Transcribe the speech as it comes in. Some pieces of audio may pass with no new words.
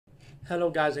Hello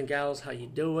guys and gals, how you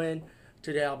doing?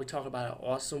 Today I'll be talking about an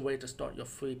awesome way to start your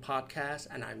free podcast,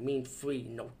 and I mean free,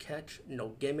 no catch, no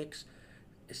gimmicks.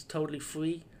 It's totally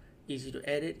free, easy to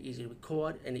edit, easy to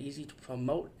record, and easy to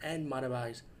promote and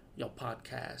monetize your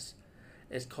podcast.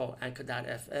 It's called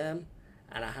Anchor.fm,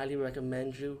 and I highly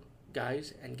recommend you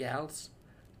guys and gals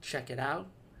check it out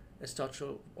and start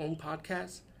your own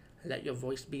podcast and let your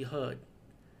voice be heard.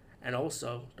 And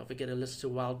also, don't forget to listen to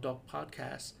Wild Dog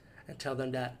Podcast and tell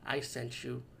them that I sent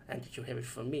you and that you hear it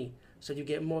from me, so you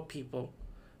get more people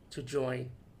to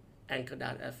join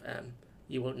Anchor.fm.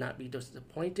 You will not be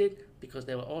disappointed because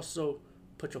they will also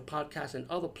put your podcast in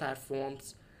other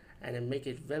platforms and then make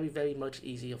it very, very much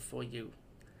easier for you.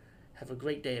 Have a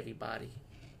great day, everybody.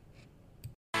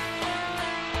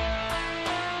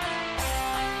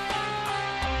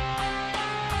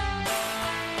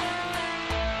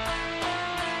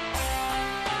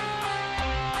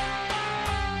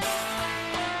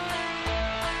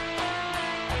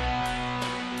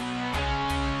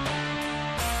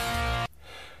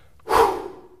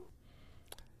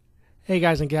 Hey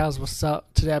guys and gals, what's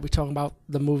up? Today I'll be talking about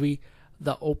the movie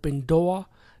The Open Door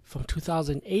from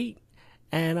 2008.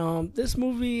 And this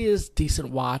movie is decent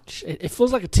watch. It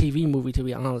feels like a TV movie, to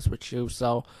be honest with you.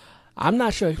 So I'm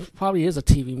not sure. It probably is a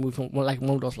TV movie from like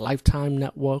one of those Lifetime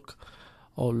Network,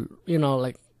 or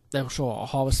like they'll show a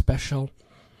horror special.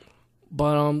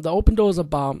 But The Open Door is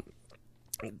about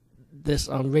this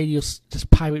this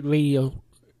pirate radio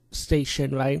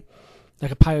station, right?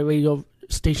 Like a pirate radio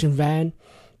station van.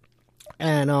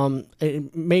 And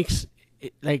it makes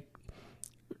it like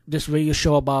this radio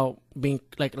show about being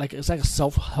like it's like a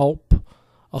self-help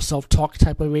or self-talk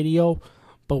type of radio,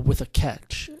 but with a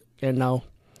catch.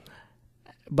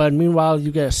 But meanwhile,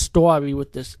 you get a story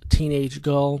with this teenage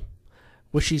girl,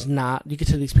 which she's not. You get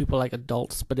to these people like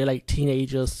adults, but they're like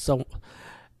teenagers. So,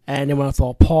 and they want to throw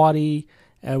a party,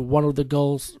 and one of the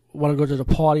girls want to go to the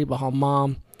party, but her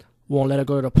mom won't let her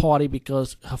go to the party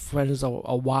because her friends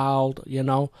are wild,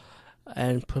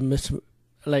 and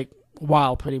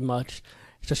wild pretty much.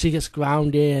 So she gets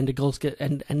grounded, and the girls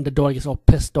and the daughter gets all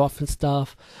pissed off and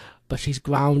stuff, but she's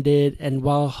grounded. And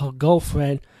while her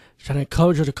girlfriend is trying to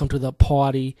encourage her to come to the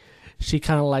party, she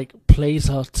kind of like plays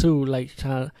her too, like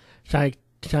trying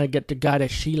to get the guy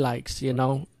that she likes. Later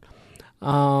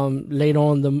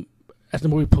on, as the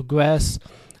movie progresses,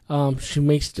 she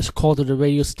makes this call to the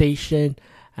radio station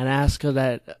and ask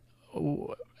her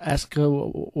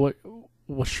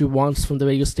what she wants from the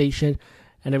radio station,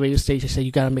 and the radio station said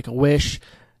you gotta make a wish,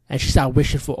 and she started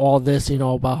wishing for all this,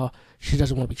 about her. She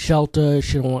doesn't want to be sheltered.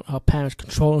 She don't want her parents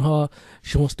controlling her.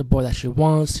 She wants the boy that she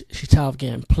wants. She's tired of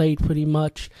getting played, pretty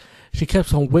much. She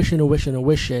keeps on wishing and wishing and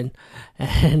wishing,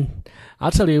 and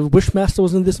I'll tell you, if Wishmaster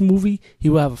was in this movie, he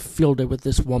would have a field day with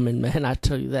this woman, man. I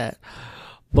tell you that.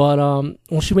 But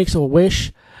when she makes a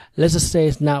wish, let's just say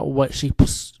it's not what she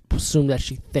presumed that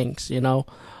she thinks. Later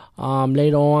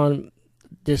on,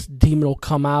 this demon will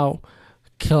come out,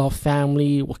 kill her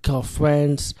family, will kill her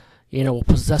friends, will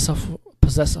possess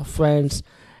her friends,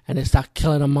 and they start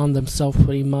killing among themselves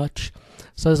pretty much.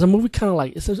 So it's a movie kind of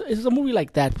like it's a movie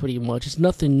like that pretty much. It's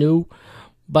nothing new,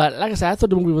 but like I said, I thought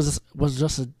the movie was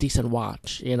just a decent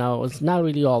watch. It's not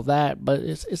really all that, but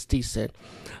it's decent.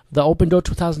 The Open Door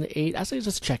 2008. I say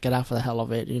just check it out for the hell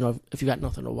of it. If you got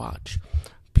nothing to watch.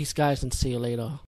 Peace, guys, and see you later.